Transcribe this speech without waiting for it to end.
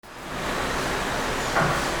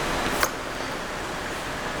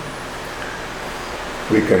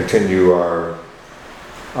We continue our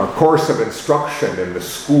course of instruction in the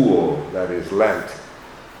school that is Lent,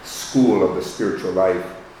 school of the spiritual life,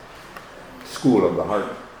 school of the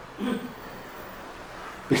heart.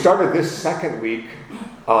 We started this second week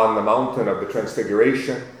on the mountain of the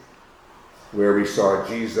Transfiguration, where we saw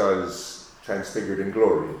Jesus transfigured in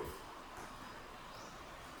glory.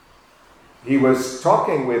 He was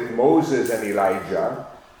talking with Moses and Elijah,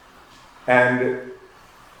 and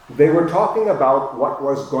they were talking about what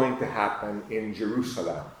was going to happen in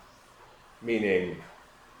Jerusalem, meaning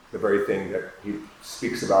the very thing that he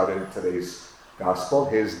speaks about in today's gospel,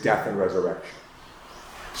 his death and resurrection.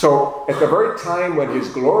 So at the very time when his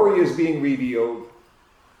glory is being revealed,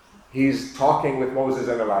 he's talking with Moses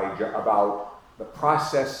and Elijah about the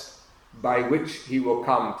process by which he will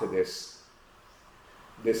come to this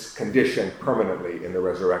condition permanently in the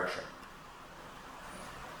resurrection.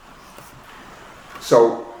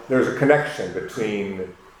 So there's a connection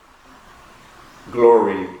between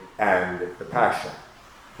glory and the Passion.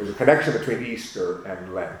 There's a connection between Easter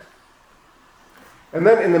and Lent. And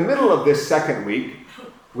then in the middle of this second week,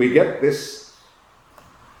 we get this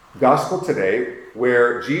gospel today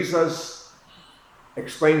where Jesus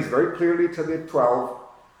explains very clearly to the 12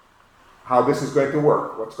 how this is going to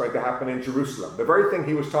work, what's going to happen in Jerusalem. The very thing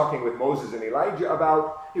he was talking with Moses and Elijah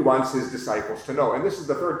about, he wants his disciples to know. And this is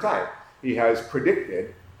the third time he has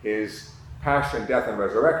predicted his passion, death, and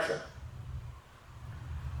resurrection.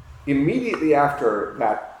 Immediately after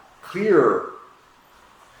that clear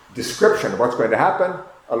description of what's going to happen,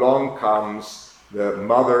 along comes the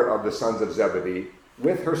mother of the sons of Zebedee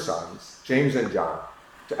with her sons, James and John,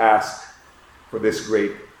 to ask for this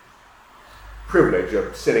great privilege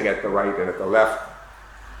of sitting at the right and at the left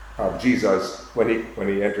of Jesus when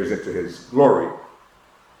he enters into his glory.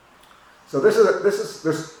 So there's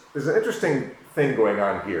an interesting thing going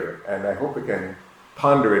on here, and I hope we can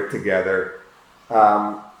ponder it together.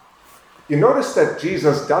 You notice that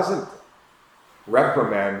Jesus doesn't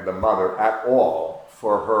reprimand the mother at all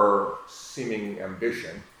for her seeming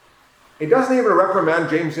ambition. He doesn't even reprimand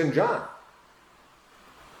James and John.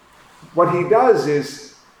 What he does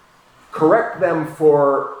is correct them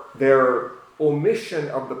for their omission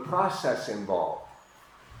of the process involved.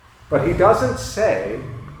 But he doesn't say,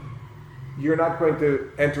 you're not going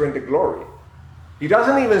to enter into glory. He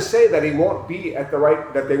doesn't even say that he won't be at the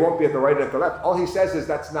right, that they won't be at the right and at the left. All he says is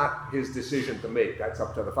that's not his decision to make. That's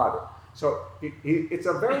up to the Father. So it's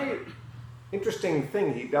a very interesting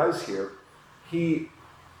thing he does here. He,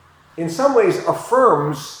 in some ways,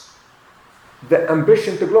 affirms the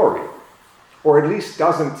ambition to glory, or at least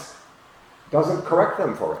doesn't correct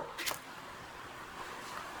them for it.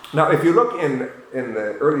 Now, if you look in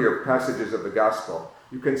the earlier passages of the Gospel,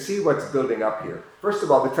 you can see what's building up here. First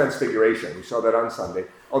of all, the Transfiguration. We saw that on Sunday.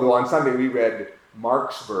 Although on Sunday we read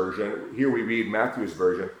Mark's version. Here we read Matthew's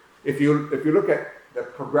version. If you look at the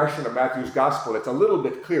progression of Matthew's Gospel, it's a little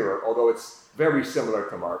bit clearer, although it's very similar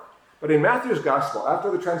to Mark. But in Matthew's Gospel,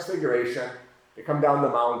 after the Transfiguration, they come down the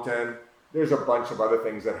mountain. There's a bunch of other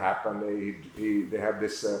things that happen. They have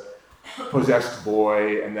this possessed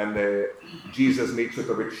boy, and then Jesus meets with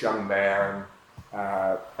a rich young man.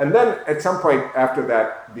 And then at some point after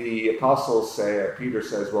that, the apostles say, Peter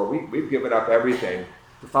says, well, we've given up everything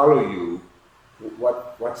to follow you.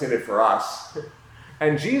 What's in it for us?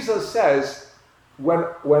 And Jesus says, when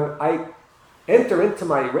I enter into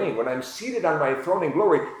my reign, when I'm seated on my throne in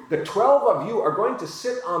glory, the 12 of you are going to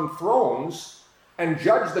sit on thrones and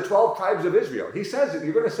judge the 12 tribes of Israel. He says that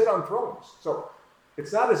you're going to sit on thrones. So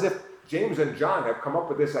it's not as if James and John have come up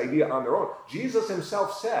with this idea on their own. Jesus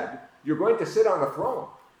himself said, you're going to sit on a throne,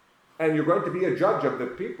 and you're going to be a judge of the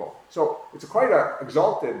people. So it's quite an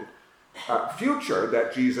exalted future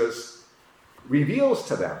that Jesus reveals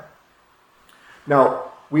to them.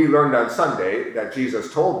 Now, we learned on Sunday that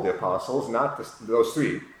Jesus told the apostles, those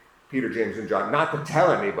three, Peter, James, and John, not to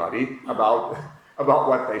tell anybody about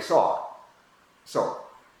what they saw. So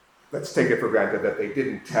let's take it for granted that they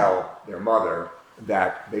didn't tell their mother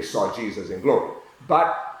that they saw Jesus in glory.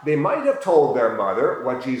 But they might have told their mother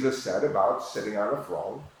what Jesus said about sitting on a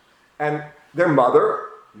throne. And their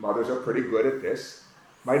mothers are pretty good at this,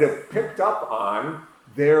 might have picked up on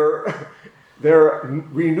their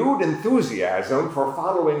renewed enthusiasm for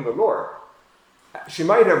following the Lord. She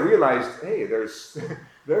might have realized, hey, there's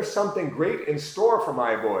something great in store for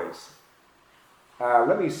my boys.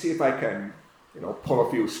 Let me see if I can, pull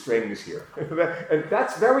a few strings here. And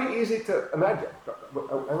that's very easy to imagine.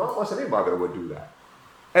 Almost any mother would do that.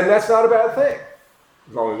 And that's not a bad thing,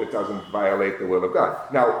 as long as it doesn't violate the will of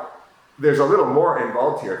God. Now, there's a little more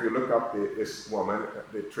involved here. If you look up this woman,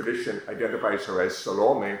 the tradition identifies her as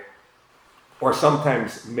Salome. or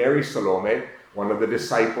sometimes Mary Salome, one of the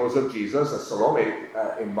disciples of Jesus. Salome,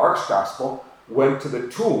 in Mark's gospel, went to the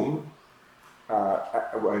tomb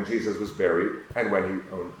when Jesus was buried, and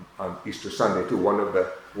on Easter Sunday too, one of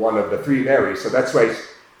the three Marys. So that's why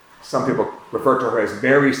some people refer to her as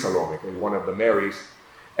Mary Salome, one of the Marys.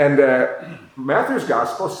 And Matthew's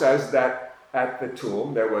gospel says that at the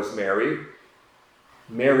tomb there was Mary,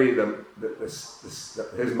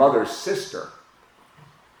 his mother's sister,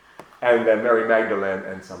 and then Mary Magdalene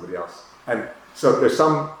and somebody else. And so there's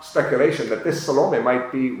some speculation that this Salome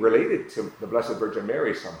might be related to the Blessed Virgin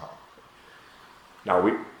Mary somehow.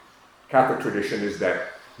 Now, Catholic tradition is that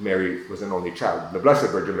Mary was an only child. The Blessed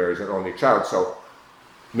Virgin Mary is an only child, so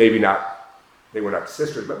maybe not, they were not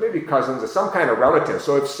sisters, but maybe cousins or some kind of relative.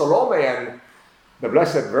 So if Salome and the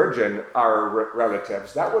Blessed Virgin are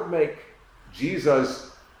relatives, that would make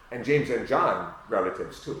Jesus and James and John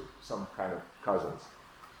relatives too, some kind of cousins.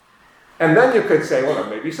 And then you could say, well,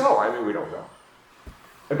 maybe so. I mean, we don't know.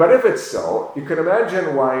 But if it's so, you can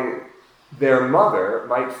imagine why their mother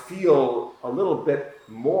might feel a little bit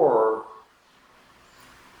more,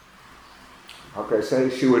 how can I say,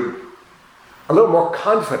 she would, a little more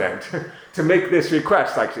confident to make this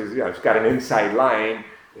request. Like she's got an inside line.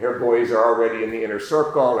 Her boys are already in the inner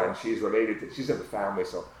circle, and she's she's in the family,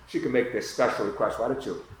 so she can make this special request. Why don't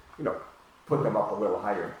you, put them up a little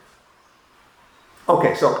higher?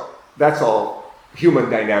 Okay, so that's all human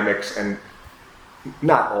dynamics and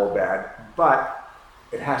not all bad, but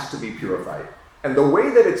it has to be purified. And the way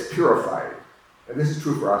that it's purified, and this is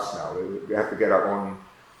true for us now, we have to get our own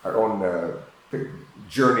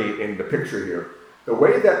journey in the picture here. The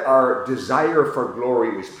way that our desire for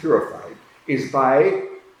glory is purified is by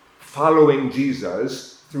following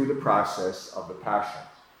Jesus through the process of the Passion.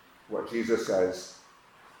 What Jesus says,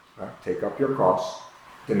 take up your cross,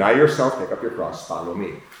 deny yourself, take up your cross, follow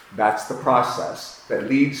me. That's the process that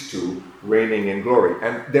leads to reigning in glory.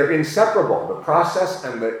 And they're inseparable. The process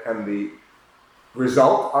and the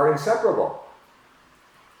result are inseparable.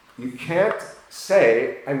 You can't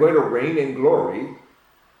say, I'm going to reign in glory.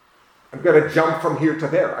 I'm going to jump from here to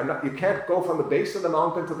there. You can't go from the base of the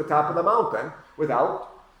mountain to the top of the mountain without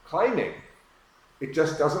climbing. It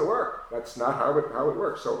just doesn't work. That's not how it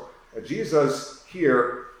works. So Jesus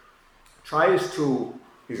here tries to,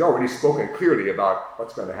 he's already spoken clearly about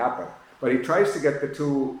what's going to happen, but he tries to get the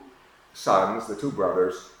two sons, the two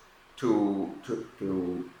brothers, to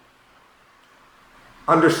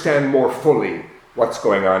understand more fully what's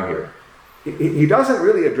going on here. He doesn't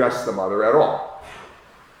really address the mother at all.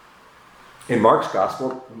 In Mark's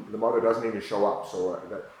gospel, the mother doesn't even show up, so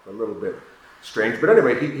that's a little bit strange. But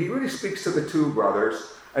anyway, he really speaks to the two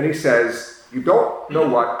brothers, and he says, you don't know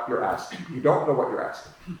what you're asking. You don't know what you're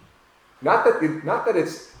asking. Not that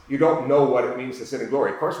it's you don't know what it means to sit in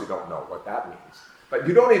glory. Of course we don't know what that means. But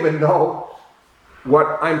you don't even know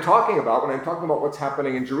what I'm talking about when I'm talking about what's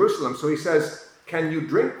happening in Jerusalem. So he says, can you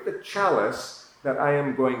drink the chalice that I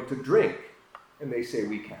am going to drink? And they say,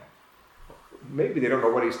 we can. Maybe they don't know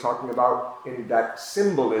what he's talking about in that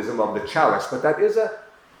symbolism of the chalice, but that is a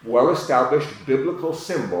well-established biblical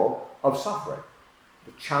symbol of suffering.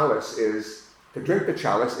 The chalice is, to drink the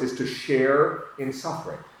chalice is to share in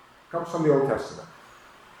suffering. It comes from the Old Testament.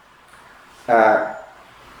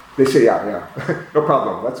 They say, yeah, no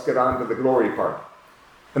problem. Let's get on to the glory part.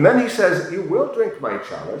 And then he says, you will drink my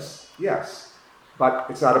chalice, yes, but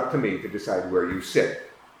it's not up to me to decide where you sit.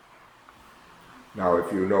 Now,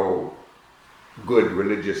 if you know good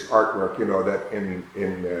religious artwork, you know that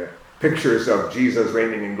in pictures of Jesus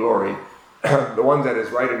reigning in glory, the ones at his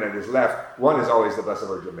right and at his left, one is always the Blessed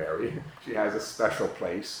Virgin Mary. She has a special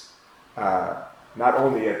place, not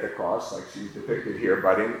only at the cross, like she's depicted here,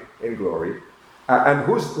 but in glory. And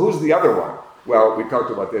who's the other one? Well, we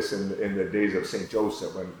talked about this in the days of St.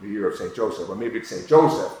 Joseph, the year of St. Joseph. Well, maybe it's St.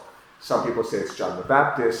 Joseph. Some people say it's John the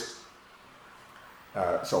Baptist.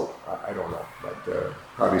 So I don't know, but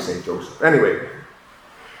probably St. Joseph. Anyway,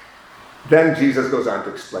 then Jesus goes on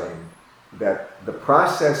to explain that the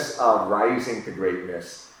process of rising to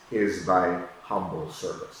greatness is by humble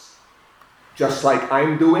service. Just like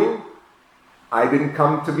I'm doing, I didn't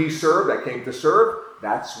come to be served, I came to serve.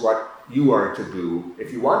 That's what you are to do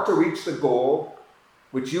if you want to reach the goal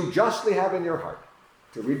which you justly have in your heart,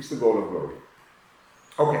 to reach the goal of glory.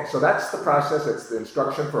 Okay, so that's the process, it's the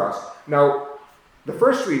instruction for us. Now, the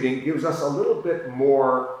first reading gives us a little bit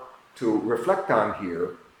more to reflect on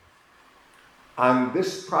here, on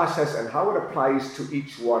this process and how it applies to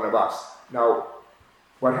each one of us. Now,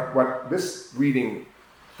 what this reading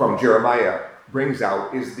from Jeremiah brings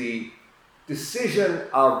out is the decision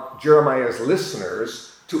of Jeremiah's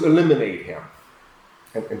listeners to eliminate him.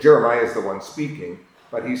 and Jeremiah is the one speaking,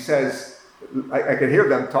 but he says, I can hear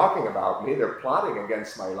them talking about me. They're plotting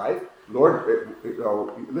against my life. Lord,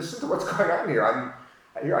 listen to what's going on here.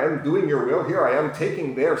 Here I am doing your will. Here I am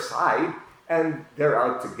taking their side, and they're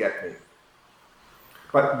out to get me.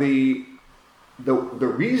 But the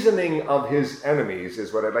reasoning of his enemies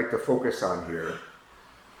is what I'd like to focus on here.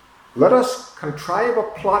 Let us contrive a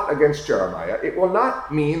plot against Jeremiah. It will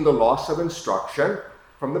not mean the loss of instruction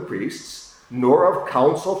from the priests, nor of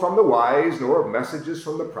counsel from the wise, nor of messages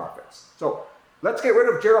from the prophets. So let's get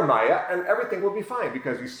rid of Jeremiah and everything will be fine,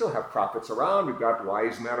 because we still have prophets around, we've got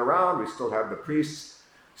wise men around, we still have the priests.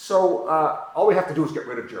 So all we have to do is get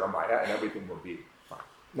rid of Jeremiah and everything will be fine.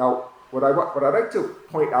 Now, what I'd like to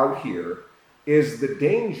point out here is the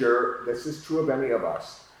danger, this is true of any of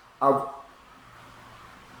us, of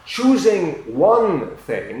choosing one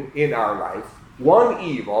thing in our life, one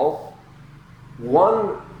evil,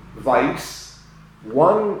 one vice,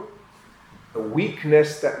 one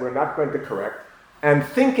weakness that we're not going to correct, and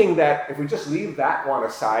thinking that if we just leave that one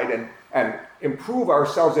aside and improve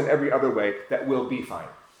ourselves in every other way, that we'll be fine.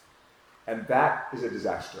 And that is a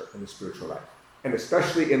disaster in the spiritual life. And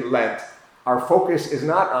especially in Lent, our focus is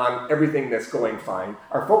not on everything that's going fine.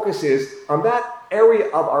 Our focus is on that area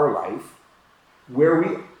of our life where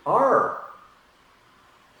we are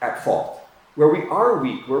at fault, where we are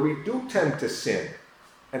weak, where we do tend to sin.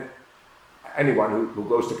 And anyone who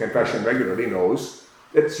goes to confession regularly knows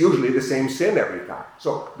it's usually the same sin every time.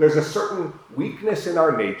 So there's a certain weakness in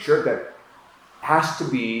our nature that has to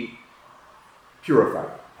be purified,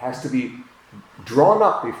 has to be drawn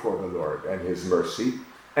up before the Lord and his mercy.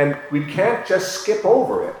 And we can't just skip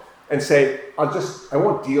over it and say, I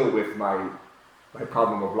won't deal with my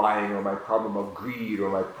problem of lying, or my problem of greed, or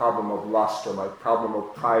my problem of lust, or my problem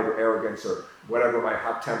of pride or arrogance, or whatever, my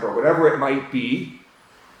hot temper, whatever it might be.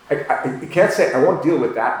 I can't say, I won't deal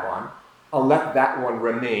with that one. I'll let that one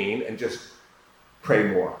remain and just pray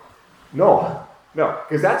more. No,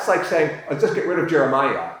 because that's like saying, I'll just get rid of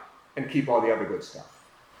Jeremiah and keep all the other good stuff.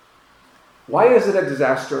 Why is it a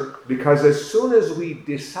disaster? Because as soon as we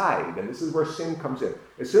decide, and this is where sin comes in,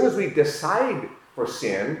 as soon as we decide for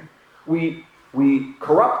sin, we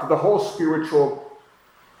corrupt the whole spiritual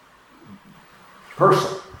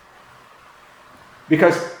person.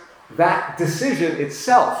 Because that decision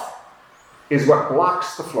itself is what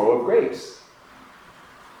blocks the flow of grace.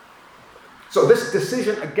 So this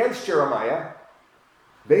decision against Jeremiah,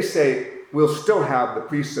 they say, we'll still have the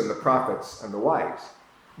priests and the prophets and the wise.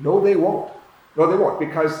 No, they won't. No, they won't,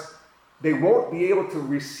 because they won't be able to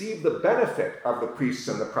receive the benefit of the priests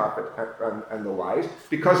and the prophet and the wise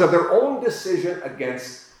because of their own decision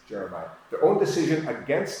against Jeremiah, their own decision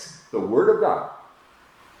against the Word of God,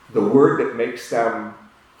 the Word that makes them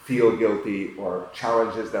feel guilty or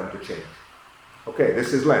challenges them to change. Okay,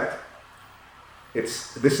 this is Lent.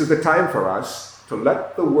 This is the time for us to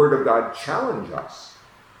let the Word of God challenge us,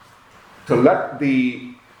 to let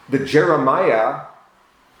the Jeremiah,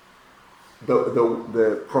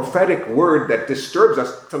 the prophetic word that disturbs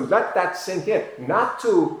us, to let that sink in, not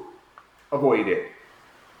to avoid it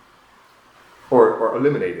or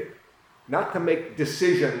eliminate it, not to make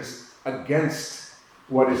decisions against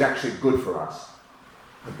what is actually good for us.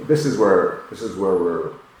 This is where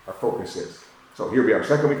our focus is. So here we are,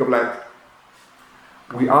 second week of Lent.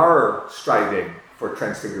 We are striving for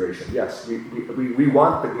transfiguration. Yes, we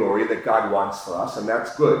want the glory that God wants for us, and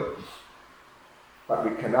that's good. But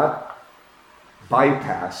we cannot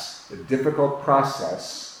bypass the difficult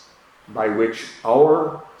process by which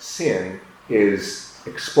our sin is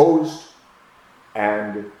exposed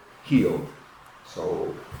and healed.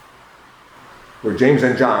 So we're James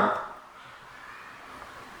and John,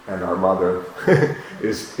 and our mother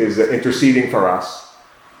is interceding for us,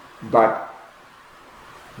 but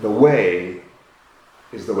the way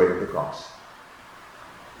is the way of the cross.